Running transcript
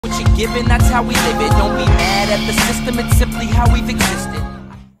you're given, that's how we live it. Don't be mad at the system, it's simply how we've existed.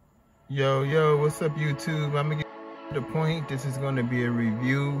 Yo, what's up YouTube? I'm gonna get to the point. This is gonna be a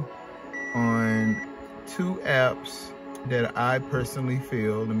review on 2 apps that I personally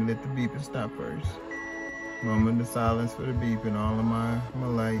feel. Let me let the beeping stop first. Moment of silence for the beeping. All of my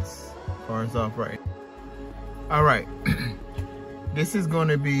lights, cars off right. All right, this is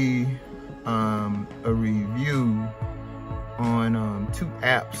gonna be a review on 2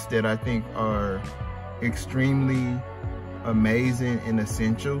 apps that I think are extremely amazing and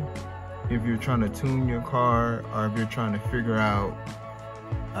essential if you're trying to tune your car or if you're trying to figure out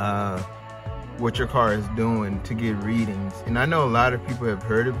what your car is doing to get readings. And I know a lot of people have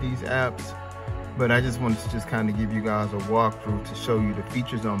heard of these apps, but I just wanted to just kind of give you guys a walkthrough to show you the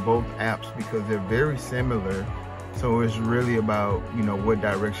features on both apps because they're very similar. So it's really about, you know, what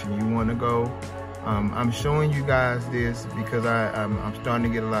direction you want to go. I'm showing you guys this because I'm starting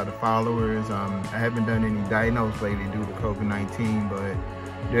to get a lot of followers. I haven't done any dynos lately due to COVID-19, but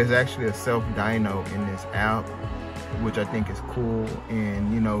there's actually a self dyno in this app, which I think is cool.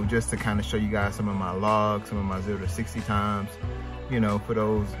 And, you know, just to kind of show you guys some of my logs, some of my 0 to 60 times, you know, for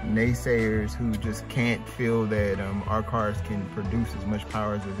those naysayers who just can't feel that our cars can produce as much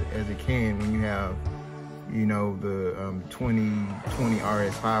power as it can when you have, you know, the 2020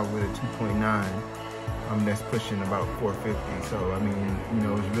 RS5 with a 2.9 that's pushing about 450. So I mean, you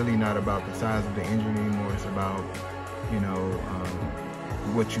know, it's really not about the size of the engine anymore. It's about, you know,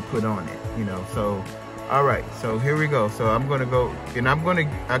 what you put on it, you know. So all right, so here we go. So I'm gonna go, and I'm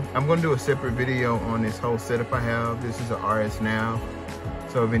gonna do a separate video on this whole setup I have. This is a rsnav.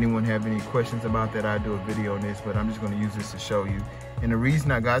 So if anyone have any questions about that, I'll do a video on this, but I'm just gonna use this to show you. And the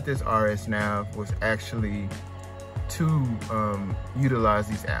reason I got this rsnav was actually to utilize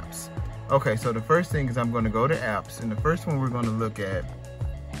these apps. Okay, so the first thing is I'm gonna go to apps, and the first one we're gonna look at,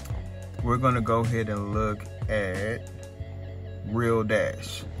 we're gonna go ahead and look at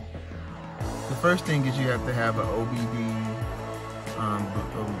Realdash. The first thing is you have to have an OBD,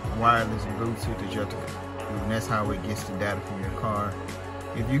 a wireless Bluetooth that you have to do, and that's how it gets the data from your car.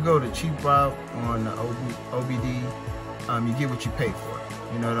 If you go the cheap route on the OBD, you get what you pay for.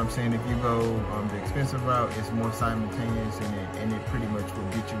 You know what I'm saying? If you go the expensive route, it's more simultaneous, and it pretty much will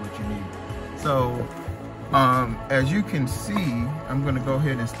get you what you need. So, as you can see, I'm gonna go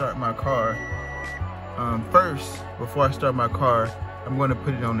ahead and start my car. First, before I start my car, I'm gonna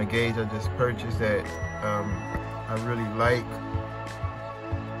put it on the gauge I just purchased that I really like.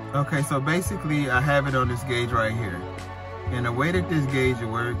 Okay, so basically I have it on this gauge right here. And the way that this gauge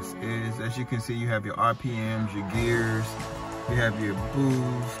works is, as you can see, you have your RPMs, your gears, you have your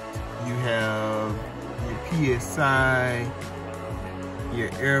boost, you have your PSI, your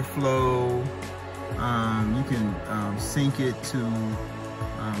airflow. You can sync it to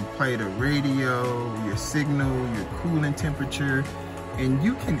play the radio, your signal, your coolant temperature, and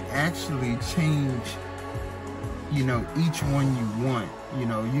you can actually change, you know, each one you want. You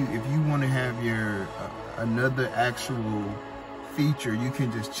know, if you want to have your another actual feature, you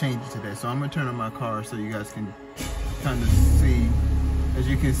can just change it to that. So I'm gonna turn on my car so you guys can kind of see. As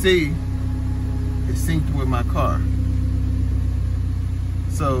you can see, it's synced with my car.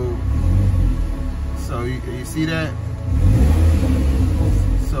 So you see that?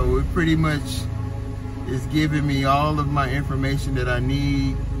 So it pretty much is giving me all of my information that I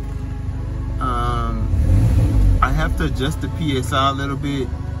need. I have to adjust the PSI a little bit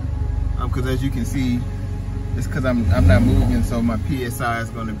because as you can see, it's because I'm not moving, so my PSI is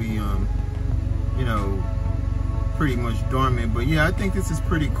going to be you know, pretty much dormant. But yeah, I think this is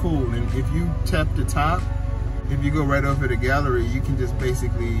pretty cool. And if you tap the top, if you go right over the gallery, you can just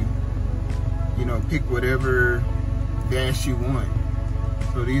basically, you know, pick whatever dash you want.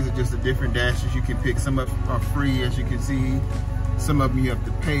 So these are just the different dashes you can pick. Some of them are free, as you can see. Some of them you have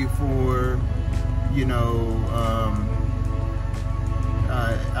to pay for. You know,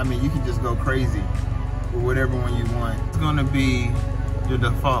 I mean, you can just go crazy with whatever one you want. It's gonna be the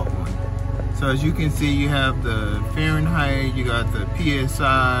default one. So as you can see, you have the Fahrenheit, you got the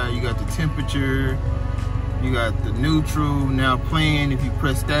PSI, you got the temperature, you got the neutral. Now playing, if you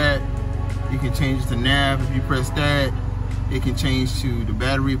press that, you can change the nav. If you press that, it can change to the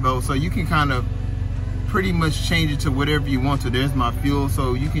battery volt. So you can kind of pretty much change it to whatever you want to. There's my fuel,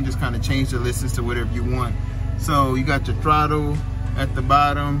 so you can just kind of change the listings to whatever you want. So you got your throttle at the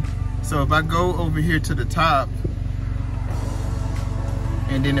bottom. So if I go over here to the top,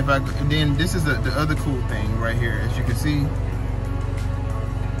 and then this is the other cool thing right here. As you can see,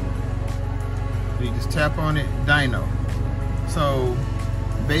 you just tap on it, dyno. So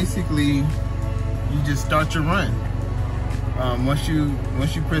basically, you just start your run. once you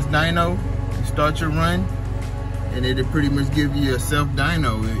press dyno, you start your run, and it'll pretty much give you a self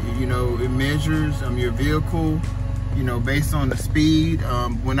dyno. You know, it measures your vehicle, you know, based on the speed.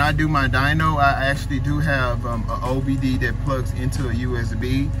 When I do my dyno, I actually do have an OBD that plugs into a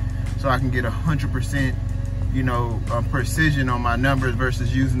USB, so I can get 100%, you know, precision on my numbers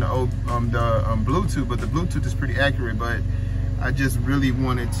versus using the Bluetooth. But the Bluetooth is pretty accurate, but I just really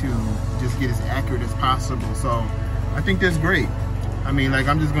wanted to just get as accurate as possible. So I think that's great. I mean, like,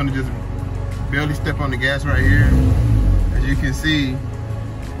 I'm just gonna just barely step on the gas right here. As you can see,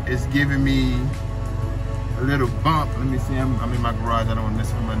 it's giving me a little bump. Let me see, I'm in my garage. I don't want to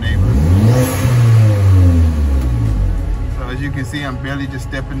mess with my neighbors. So as you can see, I'm barely just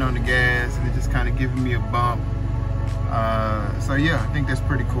stepping on the gas, and it's just kind of giving me a bump. So yeah, I think that's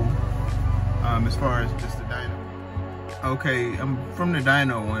pretty cool. As far as just the dyno. Okay, I'm from the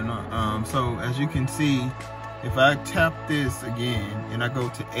dyno one. So as you can see, if I tap this again and I go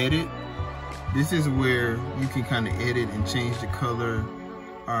to edit, this is where you can kind of edit and change the color,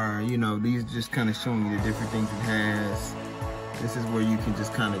 or, you know, these just kind of showing you the different things it has. This is where you can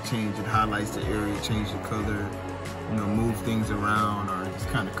just kind of change it, highlights the area, change the color, you know, move things around, or just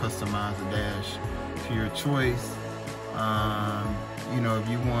kind of customize the dash to your choice. You know, if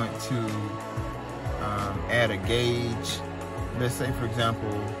you want to add a gauge, let's say for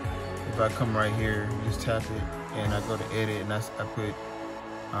example, if I come right here, just tap it, and I go to edit, and I put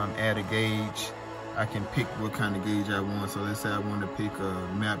add a gauge, I can pick what kind of gauge I want. So let's say I want to pick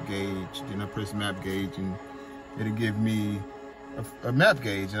a map gauge, then I press map gauge, and it'll give me a map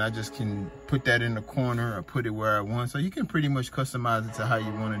gauge, and I just can put that in the corner or put it where I want. So you can pretty much customize it to how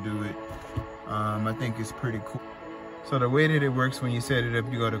you want to do it. I think it's pretty cool. So the way that it works, when you set it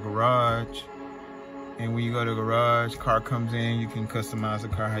up, you go to garage, and when you go to garage, car comes in, you can customize the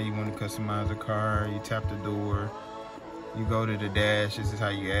car how you want to customize the car. You tap the door, you go to the dash. This is how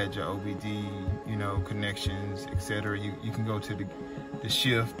you add your OBD, you know, connections, etc. You can go to the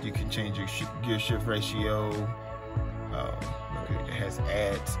shift. You can change your gear shift ratio. Look, it has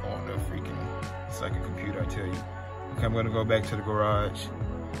ads on the freaking, it's like a computer, I tell you. Okay, I'm gonna go back to the garage.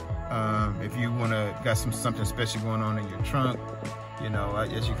 If you wanna, got something special going on in your trunk, you know,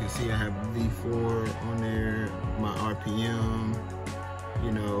 as you can see, I have V4 on there, my RPM,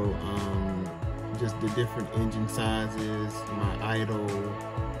 you know, just the different engine sizes, my idle,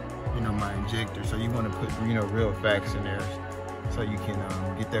 you know, my injector. So you want to put, you know, real facts in there so you can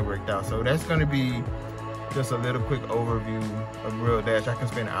get that worked out. So that's going to be just a little quick overview of Realdash. I can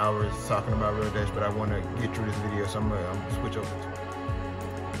spend hours talking about Realdash, but I want to get through this video, so I'm gonna switch over to it.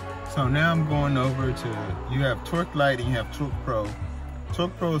 So now I'm going over to, you have Torque Lite and you have Torque Pro.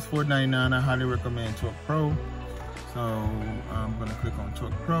 Torque Pro is $4.99. I highly recommend Torque Pro. So I'm gonna click on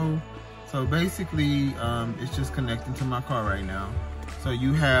Torque Pro. So basically, it's just connecting to my car right now. So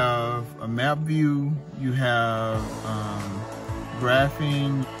you have a map view, you have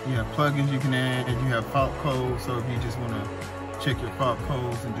graphing, you have plugins you can add, you have fault codes. So if you just want to check your fault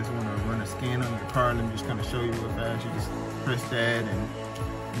codes and just want to run a scan on your car, let me just kind of show you real fast. You just press that and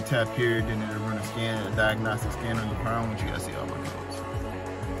you tap here, then it'll run a scan, a diagnostic scan on your car. I want you guys to see all my codes.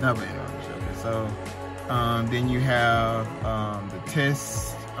 No, but anyway, I'm joking. So then you have the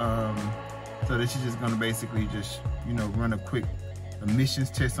tests. So this is just going to basically just, you know, run a quick emissions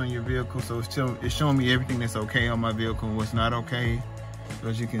test on your vehicle. So it's showing me everything that's okay on my vehicle and what's not okay. So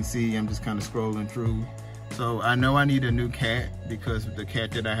as you can see, I'm just kind of scrolling through. So I know I need a new cat because the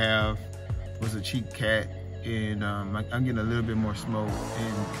cat that I have was a cheap cat, and I'm getting a little bit more smoke,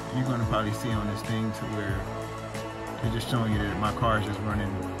 and you're going to probably see on this thing to where it's just showing you that my car is just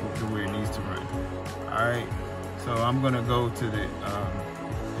running the way it needs to run. All right, so I'm going to go to the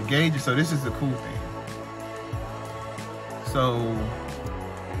gauges. So this is the cool thing. So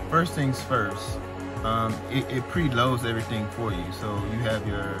first things first, it preloads everything for you. So you have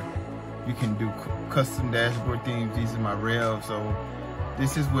you can do custom dashboard themes. These are my revs. So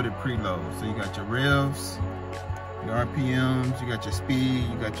this is what it preloads. So you got your revs, your RPMs, you got your speed,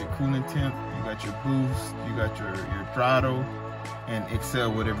 you got your coolant temp, you got your boost, you got your throttle, and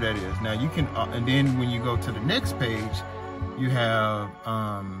Excel, whatever that is. Now you can, and then when you go to the next page, you have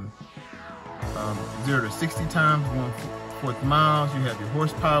 0 to 60 times, 1/4 miles. You have your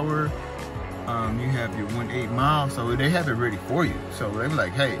horsepower. You have your 1/8 miles. So they have it ready for you. So they're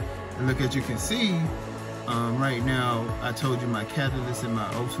like, hey, and look, as you can see, right now, I told you my catalyst and my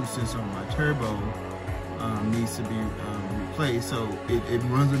O2 sensor on my turbo needs to be replaced. So it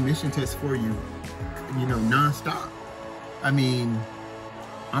runs emission tests for you, you know, non-stop. I mean,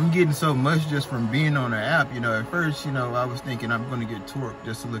 I'm getting so much just from being on the app. You know, at first, you know, I was thinking I'm going to get Torque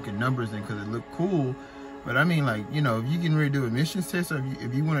just to look at numbers and because it looked cool. But I mean, like, you know, if you getting ready to do emissions tests, or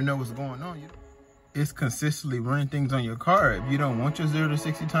if you want to know what's going on, it's consistently running things on your car. If you don't want your 0 to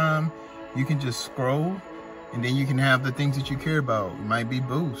 60 time, you can just scroll, and then you can have the things that you care about. It might be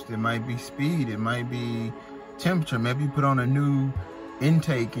boost, it might be speed, it might be temperature. Maybe you put on a new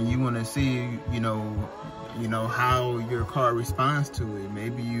intake and you want to see, you know how your car responds to it.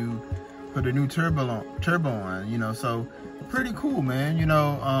 Maybe you put a new turbo on, you know. So pretty cool, man. You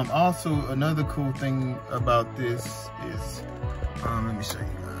know, also another cool thing about this is, let me show you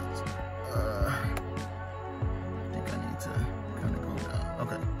guys. I think I need to kind of go down.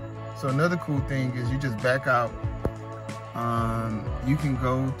 Okay. So another cool thing is you just back out. You can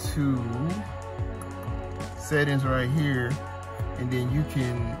go to settings right here, and then you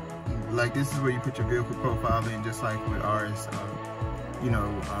can, like, this is where you put your vehicle profile in, just like with ours,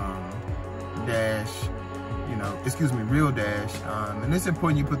 Realdash. And it's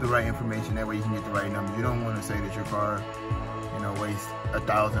important you put the right information, that way you can get the right number. You don't want to say that your car, you know, weighs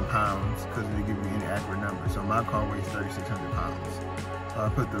 1,000 pounds, because it'll give you an inaccurate number. So my car weighs 3,600 pounds. So I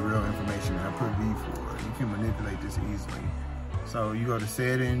put the real information, and I put V4. You can manipulate this easily. So you go to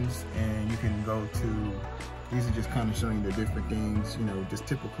settings, and you can go to, these are just kind of showing you the different things, you know, just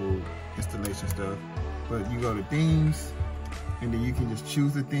typical installation stuff. But you go to themes, and then you can just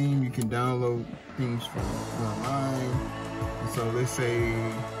choose a theme. You can download themes from online. And so let's say,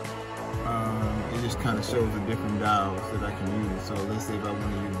 it just kind of shows the different dials that I can use. So let's say if I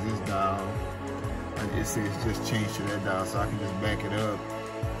want to use this dial, it says just change to that dial, so I can just back it up.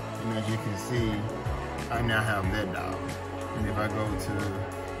 And as you can see, I now have that dial. And if I go to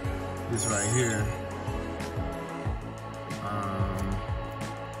this right here,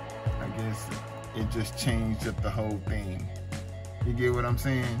 I guess it just changed up the whole thing. You get what I'm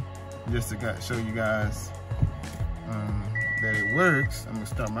saying? Just to show you guys that it works, I'm gonna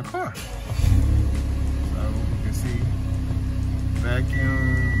start my car. So you can see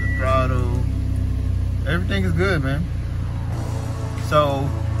vacuum, the throttle, everything is good, man. So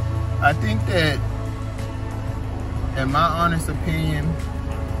I think that, in my honest opinion,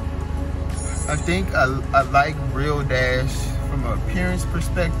 I think I like Realdash from an appearance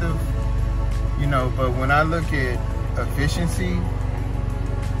perspective, you know, but when I look at efficiency,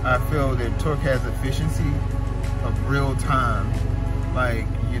 I feel that Torque has efficiency of real time. Like,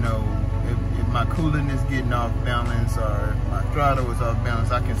 you know, if my coolant is getting off balance or my throttle is off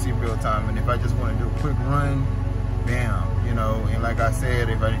balance, I can see real time. And if I just want to do a quick run, bam, you know. And like I said,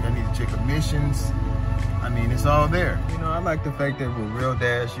 if I need to check emissions, I mean, it's all there. You know, I like the fact that with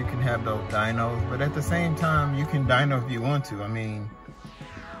Realdash, you can have those dynos, but at the same time, you can dyno if you want to. I mean,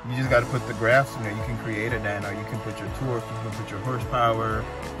 you just got to put the graphs in there. You can create a dyno, you can put your torque, you can put your horsepower,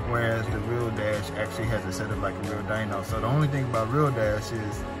 whereas the Realdash actually has it set up like a real dyno. So the only thing about Realdash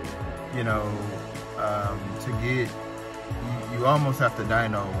is, you know, to get, you almost have to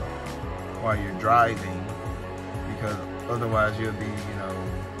dyno while you're driving, because otherwise you'll be, you know,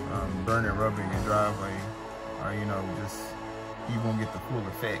 burning rubber in your driveway, or, you know, just, you won't get the full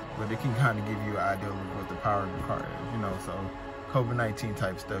effect. But it can kind of give you an idea of what the power of the car is, you know. So COVID-19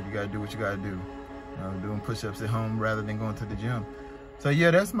 type stuff, you gotta do what you gotta do. You know, doing push-ups at home rather than going to the gym. So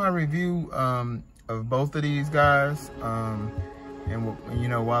yeah, that's my review of both of these guys. And you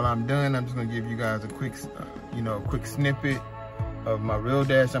know, while I'm done, I'm just gonna give you guys a quick, you know, quick snippet of my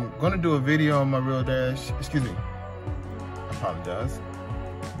Realdash. I'm gonna do a video on my Realdash. Excuse me, I apologize.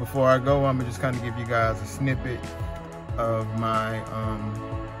 Before I go, I'm gonna just kind of give you guys a snippet of my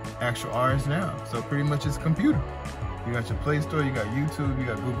actual rsnav. So pretty much it's a computer. You got your Play Store, you got YouTube, you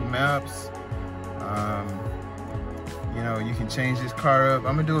got Google Maps. You know, you can change this car up.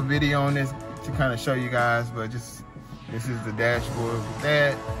 I'm gonna do a video on this to kind of show you guys, but just, this is the dashboard with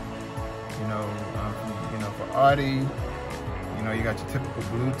that. You know, for Audi, you know, you got your typical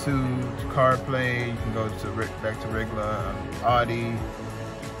Bluetooth, CarPlay. You can go to back to regular Audi,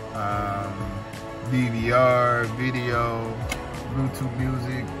 DVR, video, Bluetooth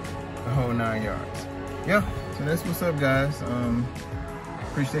music, the whole 9 yards. Yeah, so that's what's up, guys.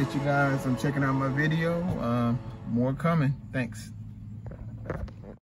 Appreciate you guys. I'm checking out my video. More coming. Thanks.